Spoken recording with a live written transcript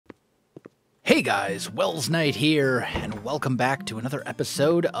Hey guys, Welsknight here, and welcome back to another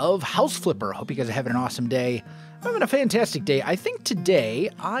episode of House Flipper. Hope you guys are having an awesome day. I'm having a fantastic day. I think today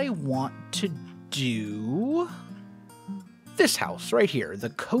I want to do this house right here, the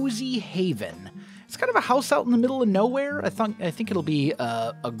Cozy Haven. It's kind of a house out in the middle of nowhere. I think it'll be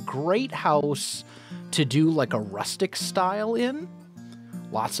a great house to do like a rustic style in.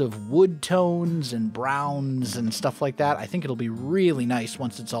 Lots of wood tones and browns and stuff like that. I think it'll be really nice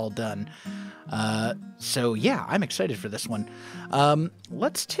once it's all done. So yeah, I'm excited for this one.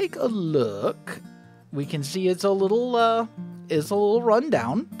 Let's take a look. We can see it's a little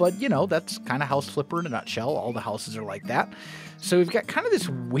rundown, but you know, that's kind of House Flipper in a nutshell. All the houses are like that. So we've got kind of this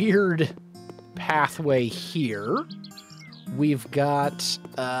weird pathway here. We've got,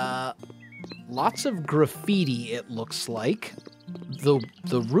 lots of graffiti, it looks like.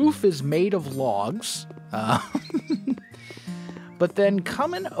 The roof is made of logs. But then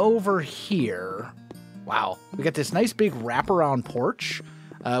coming over here, wow, we got this nice big wraparound porch,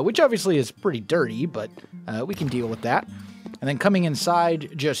 which obviously is pretty dirty, but we can deal with that. And then coming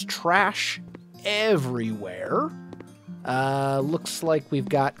inside, just trash everywhere. Looks like we've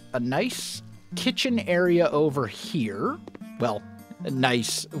got a nice kitchen area over here. Well,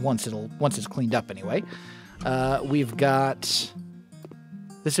 nice once it's cleaned up anyway. We've got...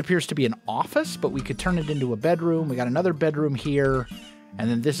 This appears to be an office, but we could turn it into a bedroom. We got another bedroom here, and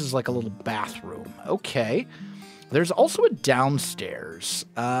then this is like a little bathroom. Okay. There's also a downstairs,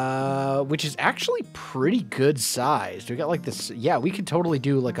 which is actually pretty good sized. We got like this, yeah, we could totally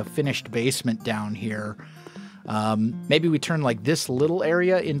do like a finished basement down here. Maybe we turn like this little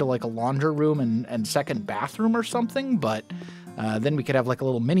area into like a laundry room and second bathroom or something, but then we could have like a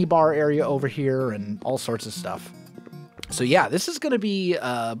little mini bar area over here and all sorts of stuff. So yeah, this is going to be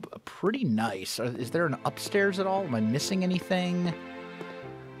pretty nice. Is there an upstairs at all? Am I missing anything?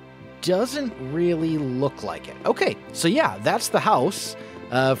 Doesn't really look like it. Okay, so yeah, that's the house.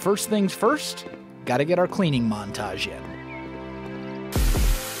 First things first, got to get our cleaning montage in.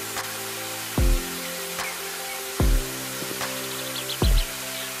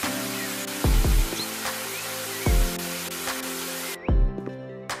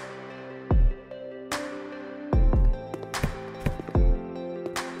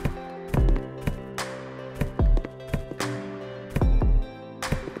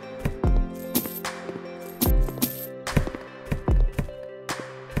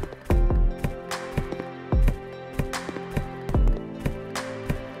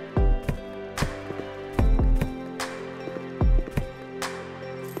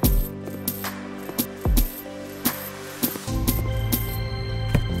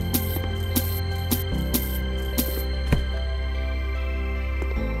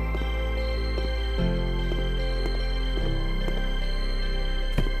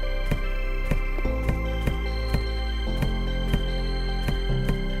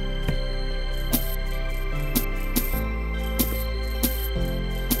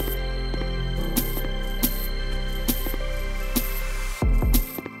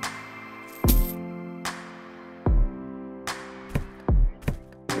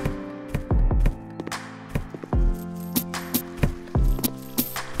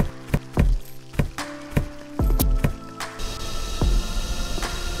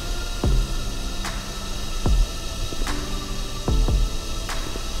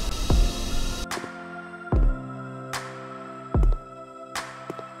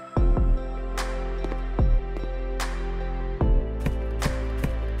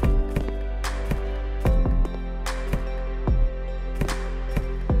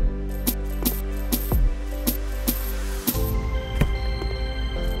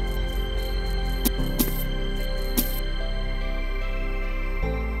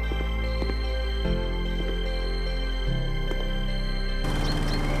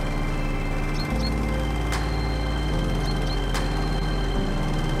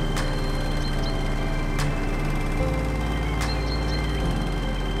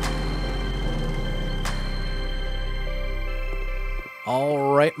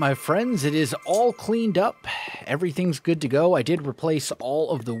 All right, my friends, it is all cleaned up. Everything's good to go. I did replace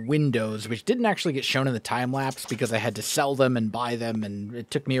all of the windows, which didn't actually get shown in the time-lapse because I had to sell them and buy them, and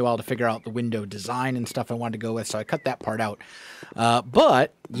it took me a while to figure out the window design and stuff I wanted to go with, so I cut that part out.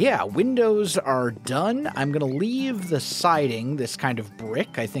 But, yeah, windows are done. I'm going to leave the siding, this kind of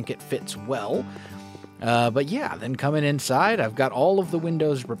brick. I think it fits well. But yeah, then coming inside, I've got all of the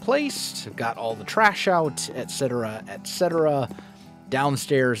windows replaced. I've got all the trash out, etc., etc.,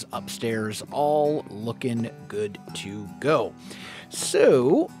 downstairs, upstairs, all looking good to go.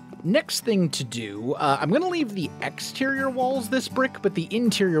 So next thing to do, I'm going to leave the exterior walls this brick, but the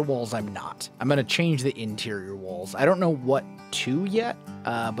interior walls I'm not. I'm going to change the interior walls. I don't know what to yet,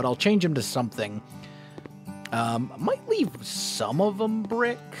 but I'll change them to something. Might leave some of them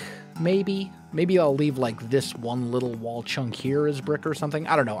brick, maybe. Maybe I'll leave like this one little wall chunk here as brick or something.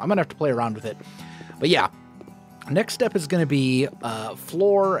 I don't know. I'm going to have to play around with it. But yeah, next step is going to be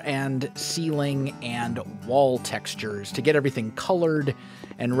floor and ceiling and wall textures to get everything colored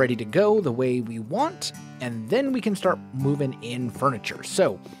and ready to go the way we want. And then we can start moving in furniture.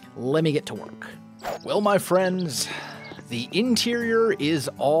 So let me get to work. Well, my friends, the interior is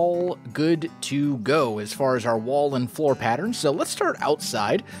all good to go as far as our wall and floor patterns. So let's start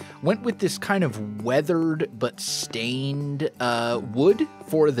outside. Went with this kind of weathered but stained wood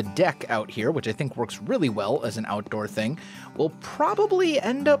for the deck out here, which I think works really well as an outdoor thing. We'll probably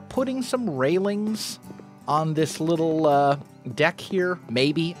end up putting some railings on this little deck here,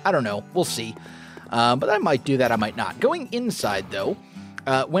 maybe. I don't know. We'll see. But I might do that, I might not. Going inside, though,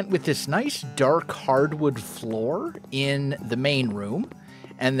 went with this nice dark hardwood floor in the main room,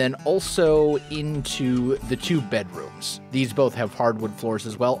 and then also into the 2 bedrooms. These both have hardwood floors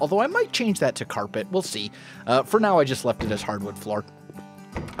as well, although I might change that to carpet. We'll see. For now, I just left it as hardwood floor.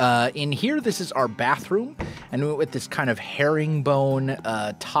 In here, this is our bathroom, and we went with this kind of herringbone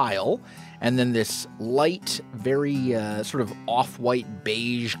tile, and then this light, very sort of off-white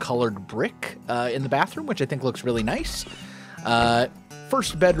beige colored brick in the bathroom, which I think looks really nice.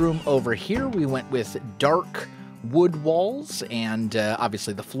 First bedroom over here, we went with dark wood walls and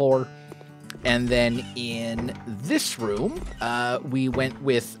obviously the floor. And then in this room, we went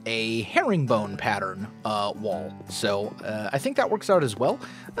with a herringbone pattern wall. So I think that works out as well.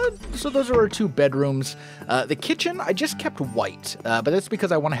 So those are our 2 bedrooms. The kitchen, I just kept white, but that's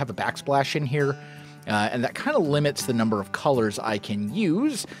because I want to have a backsplash in here. And that kind of limits the number of colors I can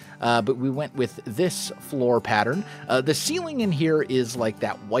use, but we went with this floor pattern. The ceiling in here is like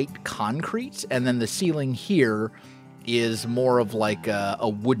that white concrete, and then the ceiling here is more of like a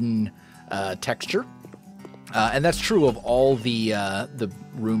wooden texture. And that's true of all the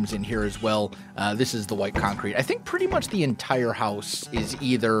rooms in here as well. This is the white concrete. I think pretty much the entire house is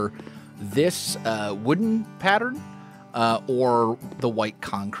either this wooden pattern or the white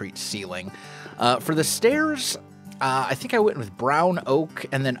concrete ceiling. For the stairs, I think I went with brown oak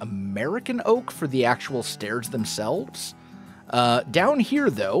and then American oak for the actual stairs themselves. Down here,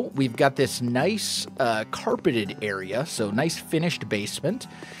 though, we've got this nice carpeted area, so nice finished basement.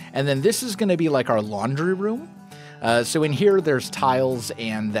 And then this is going to be like our laundry room. So in here, there's tiles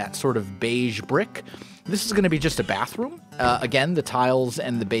and that sort of beige brick. This is going to be just a bathroom. Again, the tiles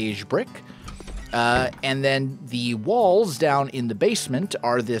and the beige brick. And then the walls down in the basement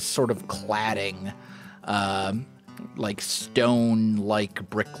are this sort of cladding, like stone-like,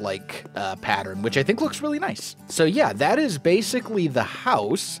 brick-like pattern, which I think looks really nice. So yeah, that is basically the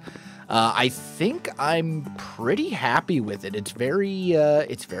house. I think I'm pretty happy with it. It's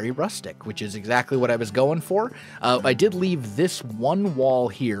very rustic, which is exactly what I was going for. I did leave this one wall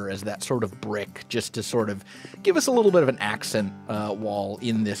here as that sort of brick, just to sort of give us a little bit of an accent wall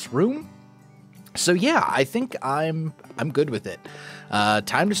in this room. So yeah, I think I'm good with it.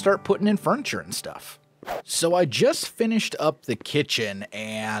 Time to start putting in furniture and stuff. So I just finished up the kitchen,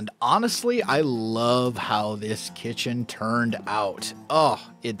 and honestly, I love how this kitchen turned out. Oh,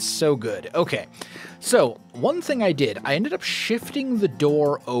 it's so good. Okay, so one thing I did, I ended up shifting the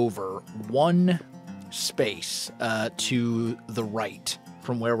door over one space to the right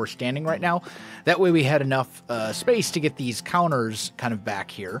from where we're standing right now. That way we had enough space to get these counters kind of back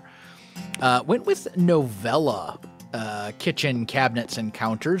here. Went with Novella kitchen cabinets and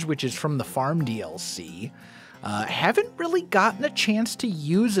counters, which is from the Farm DLC. Haven't really gotten a chance to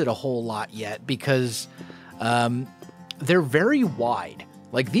use it a whole lot yet because they're very wide.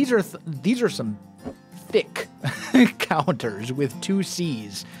 Like these are some thick counters with 2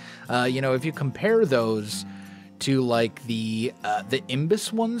 C's. You know, if you compare those to like the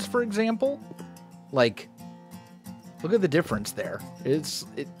Imbus ones, for example, like look at the difference there.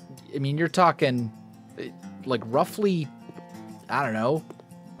 I mean, you're talking like roughly, I don't know.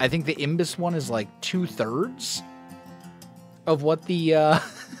 I think the Imbus one is like 2/3 of what the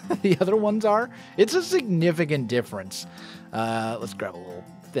the other ones are. It's a significant difference. Let's grab a little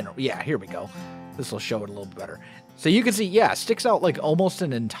thinner. Yeah, here we go. This will show it a little bit better. So you can see, yeah, it sticks out like almost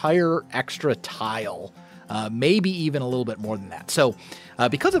an entire extra tile. Maybe even a little bit more than that. So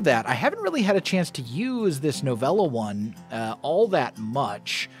because of that, I haven't really had a chance to use this Novella one all that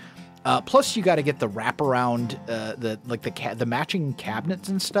much. Plus, you got to get the wraparound, the matching cabinets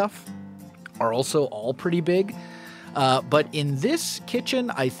and stuff are also all pretty big. But in this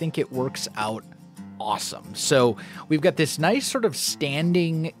kitchen, I think it works out awesome. So we've got this nice sort of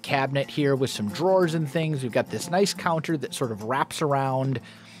standing cabinet here with some drawers and things. We've got this nice counter that sort of wraps around,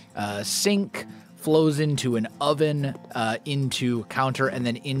 sink, flows into an oven, into a counter, and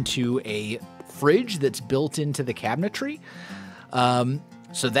then into a fridge that's built into the cabinetry.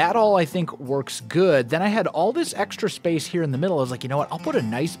 So that all I think works good. Then I had all this extra space here in the middle. I was like, you know what? I'll put a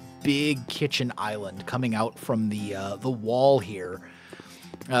nice big kitchen island coming out from the wall here.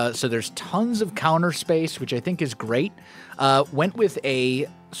 So there's tons of counter space, which I think is great. Went with a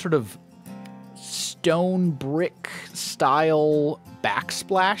sort of stone brick style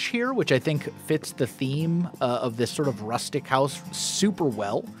backsplash here, which I think fits the theme of this sort of rustic house super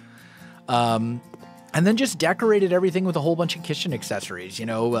well. And then just decorated everything with a whole bunch of kitchen accessories, you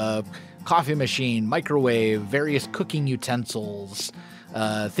know, coffee machine, microwave, various cooking utensils,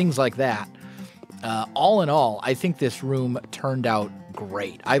 things like that. All in all, I think this room turned out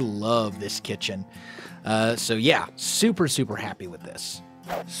great. I love this kitchen. So yeah, super, super happy with this.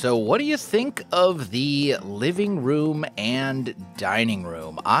 So what do you think of the living room and dining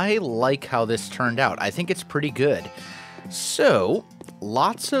room? I like how this turned out. I think it's pretty good. So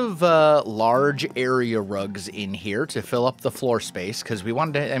lots of large area rugs in here to fill up the floor space because we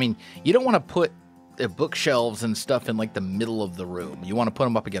wanted to, I mean, you don't want to put bookshelves and stuff in like the middle of the room. You want to put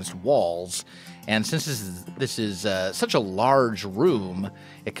them up against walls. And since this is such a large room,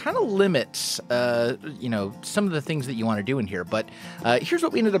 it kind of limits, you know, some of the things that you want to do in here. But here's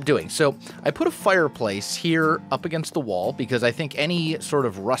what we ended up doing. So I put a fireplace here up against the wall because I think any sort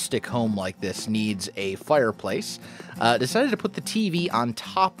of rustic home like this needs a fireplace. Decided to put the TV on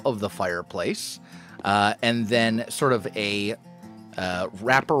top of the fireplace and then sort of a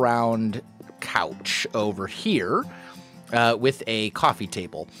wraparound couch over here. With a coffee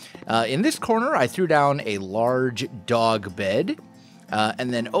table. In this corner, I threw down a large dog bed.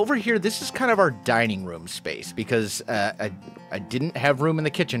 And then over here, this is kind of our dining room space because I didn't have room in the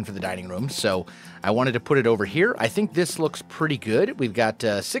kitchen for the dining room, so I wanted to put it over here. I think this looks pretty good. We've got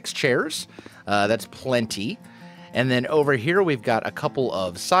 6 chairs. That's plenty. And then over here, we've got a couple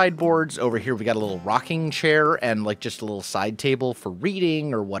of sideboards. Over here, we got a little rocking chair and like just a little side table for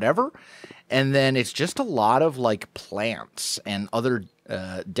reading or whatever. And then it's just a lot of like plants and other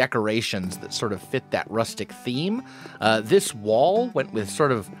decorations that sort of fit that rustic theme. This wall went with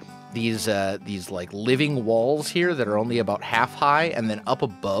sort of these like living walls here that are only about half high. And then up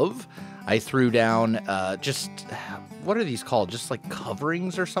above, I threw down just, what are these called? Just like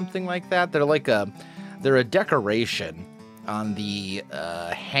coverings or something like that. They're a decoration on the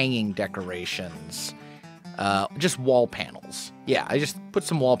hanging decorations. Just wall panels. Yeah, I just put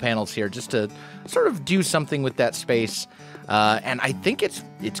some wall panels here just to sort of do something with that space. And I think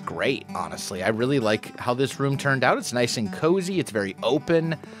it's great, honestly. I really like how this room turned out. It's nice and cozy. It's very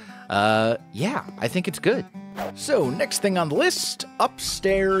open. Yeah, I think it's good. So next thing on the list,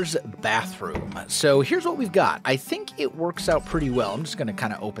 upstairs bathroom. So here's what we've got. I think it works out pretty well. I'm just going to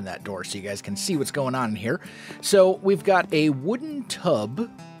kind of open that door so you guys can see what's going on in here. So we've got a wooden tub,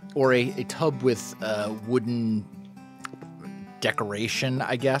 or a tub with wooden decoration,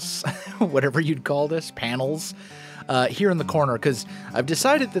 I guess, whatever you'd call this, panels, here in the corner, because I've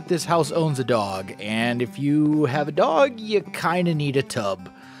decided that this house owns a dog, and if you have a dog, you kind of need a tub,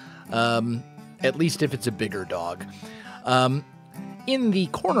 at least if it's a bigger dog. In the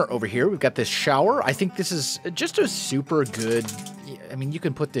corner over here, we've got this shower. I think this is just a super good, I mean, you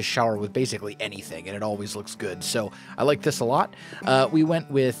can put this shower with basically anything, and it always looks good. So I like this a lot. We went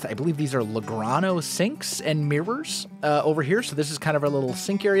with, I believe these are Legrano sinks and mirrors over here. So this is kind of our little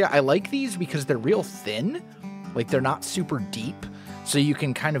sink area. I like these because they're real thin. Like, they're not super deep. So you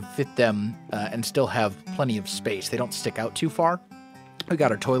can kind of fit them and still have plenty of space. They don't stick out too far. We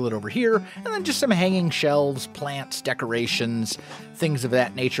got our toilet over here, and then just some hanging shelves, plants, decorations, things of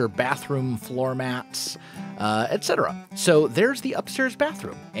that nature, bathroom floor mats, etc. So there's the upstairs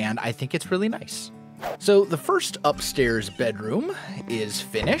bathroom, and I think it's really nice. So the first upstairs bedroom is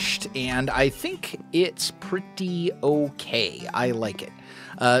finished, and I think it's pretty okay. I like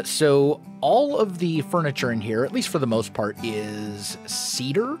it. So all of the furniture in here, at least for the most part, is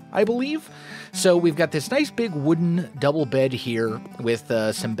cedar, I believe. So we've got this nice big wooden double bed here with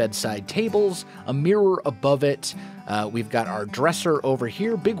some bedside tables, a mirror above it. We've got our dresser over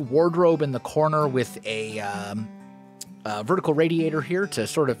here, big wardrobe in the corner with a vertical radiator here to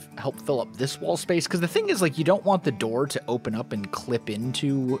sort of help fill up this wall space. Because the thing is, like, you don't want the door to open up and clip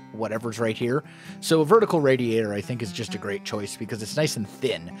into whatever's right here. So a vertical radiator, I think, is just a great choice because it's nice and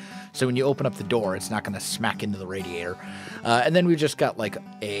thin. So when you open up the door, it's not going to smack into the radiator. And then we've just got like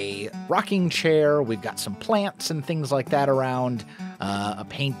a rocking chair. We've got some plants and things like that around. A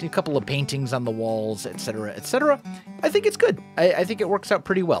couple of paintings on the walls, etc., etc. I think it's good. I think it works out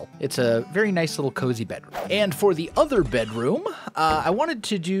pretty well. It's a very nice little cozy bedroom. And for the other bedroom, I wanted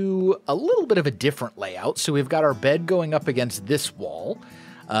to do a little bit of a different layout. So we've got our bed going up against this wall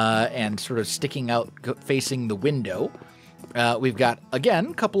and sort of sticking out facing the window. We've got, again,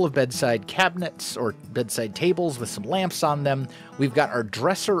 a couple of bedside cabinets or bedside tables with some lamps on them. We've got our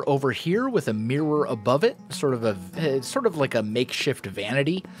dresser over here with a mirror above it, sort of like a makeshift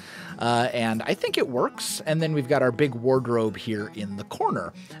vanity. And I think it works. And then we've got our big wardrobe here in the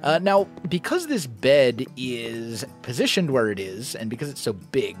corner. Now, because this bed is positioned where it is, and because it's so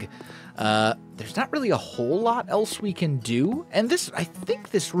big, there's not really a whole lot else we can do. And I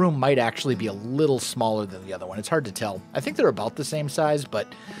think this room might actually be a little smaller than the other one. It's hard to tell. I think they're about the same size, but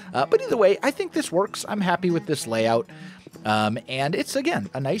either way, I think this works. I'm happy with this layout. And it's, again,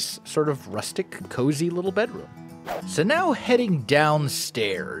 a nice sort of rustic, cozy little bedroom. So now heading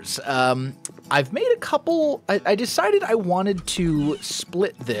downstairs, I've made a couple, I decided I wanted to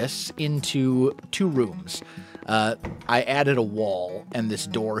split this into 2 rooms. I added a wall and this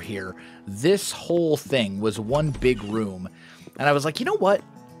door here. This whole thing was one big room. And I was like, you know what?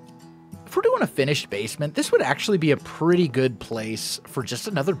 If we're doing a finished basement, this would actually be a pretty good place for just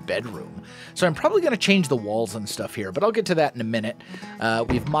another bedroom. So I'm probably going to change the walls and stuff here, but I'll get to that in a minute.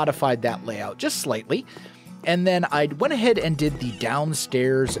 We've modified that layout just slightly. And then I went ahead and did the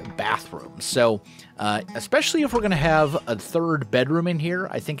downstairs bathroom. So especially if we're going to have a 3rd bedroom in here,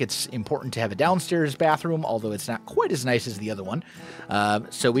 I think it's important to have a downstairs bathroom, although it's not quite as nice as the other one.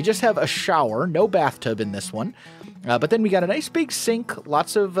 So we just have a shower, no bathtub in this one. But then we got a nice big sink,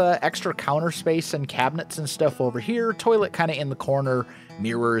 lots of extra counter space and cabinets and stuff over here, toilet kind of in the corner,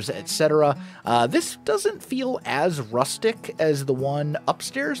 mirrors, etc. This doesn't feel as rustic as the one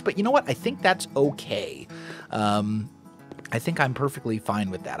upstairs, but you know what? I think that's okay. I think I'm perfectly fine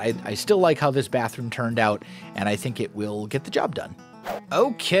with that. I still like how this bathroom turned out, and I think it will get the job done.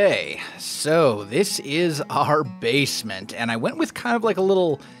 Okay, so this is our basement, and I went with kind of like a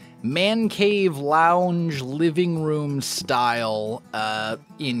little man cave lounge living room style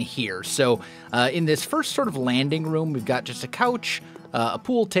in here. So in this first sort of landing room, we've got just a couch, a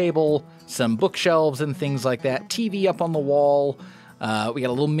pool table, some bookshelves and things like that, TV up on the wall. We got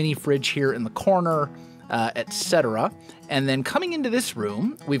a little mini fridge here in the corner, etc. And then coming into this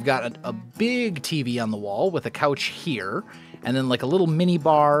room, we've got a big TV on the wall with a couch here, and then like a little mini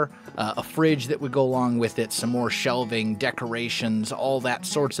bar, a fridge that would go along with it, some more shelving, decorations, all that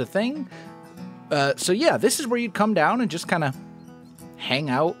sorts of thing. So yeah, this is where you'd come down and just kind of hang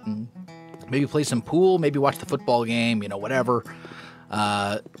out and maybe play some pool, maybe watch the football game, you know, whatever.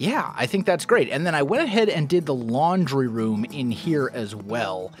 Yeah, I think that's great. And then I went ahead and did the laundry room in here as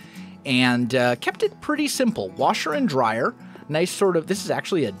well, and kept it pretty simple. Washer and dryer, nice sort of, this is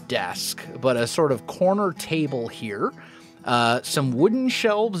actually a desk, but a sort of corner table here. Some wooden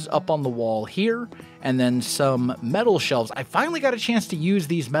shelves up on the wall here, and then some metal shelves. I finally got a chance to use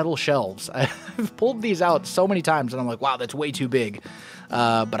these metal shelves. I've pulled these out so many times, and I'm like, wow, that's way too big.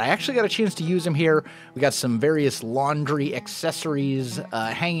 But I actually got a chance to use them here. We got some various laundry accessories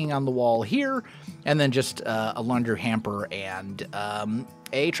hanging on the wall here, and then just a laundry hamper and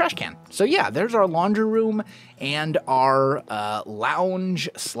a trash can. So yeah, there's our laundry room and our lounge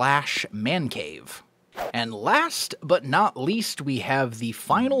 / man cave. And last but not least, we have the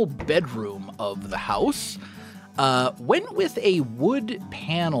final bedroom of the house. Went with a wood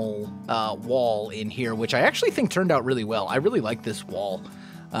panel wall in here, which I actually think turned out really well. I really like this wall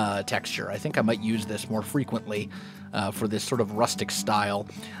texture. I think I might use this more frequently for this sort of rustic style.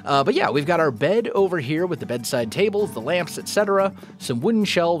 But yeah, we've got our bed over here with the bedside tables, the lamps, etc. Some wooden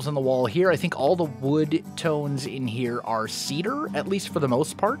shelves on the wall here. I think all the wood tones in here are cedar, at least for the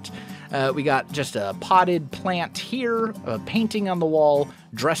most part. We got just a potted plant here, a painting on the wall,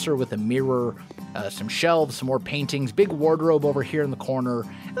 dresser with a mirror, some shelves, some more paintings, big wardrobe over here in the corner,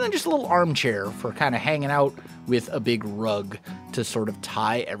 and then just a little armchair for kind of hanging out with a big rug to sort of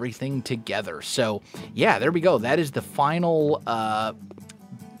tie everything together. So yeah, there we go. That is the final,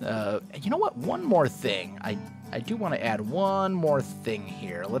 you know what? One more thing. I do want to add one more thing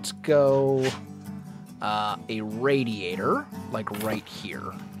here. Let's go a radiator, like right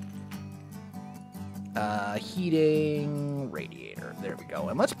here. Heating radiator. There we go.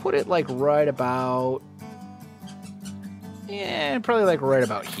 And let's put it like right about Yeah, probably like right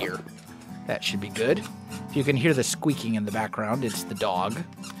about here. That should be good. If you can hear the squeaking in the background, it's the dog.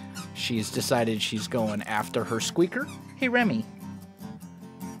 She's decided she's going after her squeaker. Hey, Remy.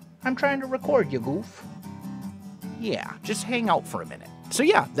 I'm trying to record you, goof. Yeah, just hang out for a minute. So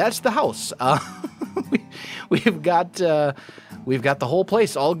yeah, that's the house. We've got the whole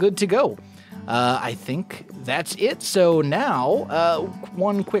place all good to go. I think that's it. So now,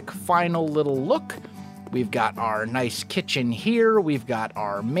 one quick final little look. We've got our nice kitchen here. We've got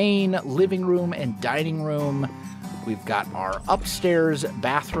our main living room and dining room. We've got our upstairs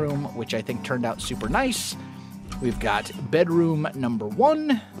bathroom, which I think turned out super nice. We've got bedroom number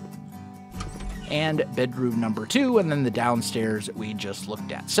 1 and bedroom number 2, and then the downstairs we just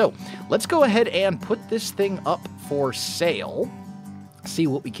looked at. So let's go ahead and put this thing up for sale. See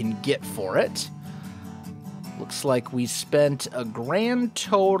what we can get for it. Looks like we spent a grand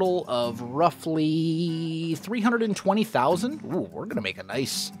total of roughly $320,000. Ooh, we're gonna make a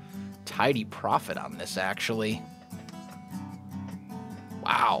nice, tidy profit on this, actually.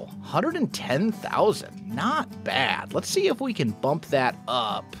 Wow, $110,000. Not bad. Let's see if we can bump that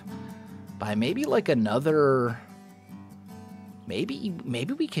up by maybe like another. Maybe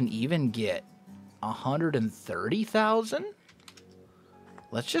we can even get $130,000.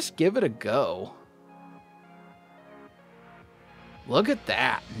 Let's just give it a go. Look at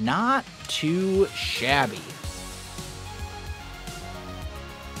that. Not too shabby.